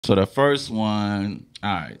So the first one,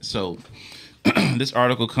 all right. So this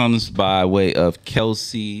article comes by way of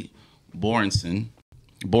Kelsey Borison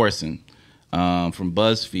from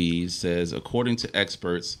BuzzFeed. Says, according to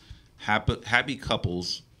experts, happy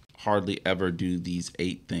couples hardly ever do these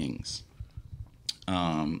 8 things.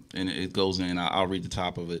 And it goes in. I'll read the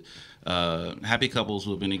top of it. Happy couples who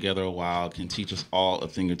have been together a while can teach us all a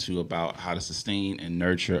thing or two about how to sustain and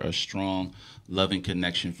nurture a strong, loving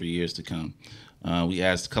connection for years to come. We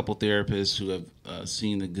asked a couple therapists who have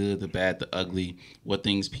seen the good, the bad, the ugly, what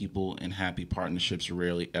things people in happy partnerships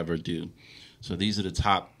rarely ever do. So these are the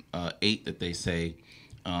top 8 that they say,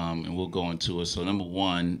 and we'll go into it. So number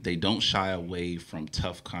 1, they don't shy away from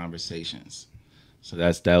tough conversations. So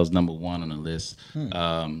that was number 1 on the list.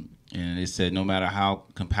 And it said no matter how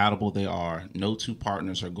compatible they are, no two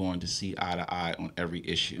partners are going to see eye to eye on every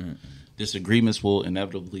issue. Disagreements will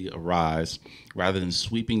inevitably arise. Rather than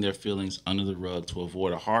sweeping their feelings under the rug to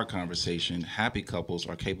avoid a hard conversation, happy couples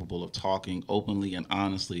are capable of talking openly and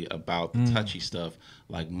honestly about the touchy stuff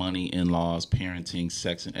like money, in-laws, parenting,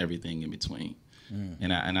 sex, and everything in between.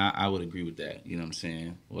 And I would agree with that. You know what I'm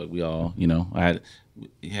saying? What we all, I had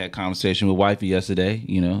a conversation with wifey yesterday.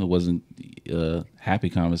 It wasn't a happy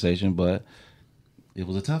conversation, but it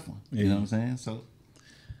was a tough one. You know what I'm saying? So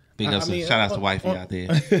shout out to wifey out there.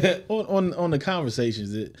 on the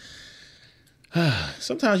conversations,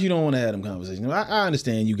 sometimes you don't want to have them conversations. I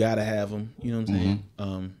understand you got to have them. You know what I'm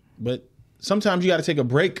saying? But sometimes you got to take a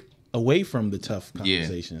break away from the tough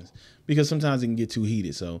conversations. Because sometimes it can get too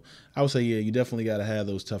heated. So I would say, you definitely got to have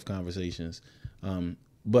those tough conversations,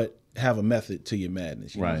 but have a method to your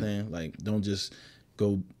madness. You know what I'm saying? Like, don't just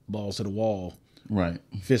go balls to the wall,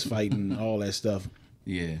 fist fighting, all that stuff.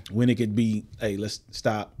 Yeah. When it could be, hey, let's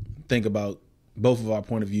stop, think about both of our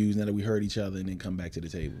point of views now that we heard each other, and then come back to the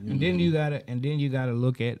table. And then you gotta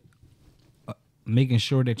look at making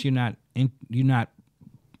sure that you're not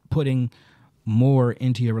putting more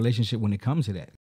into your relationship when it comes to that.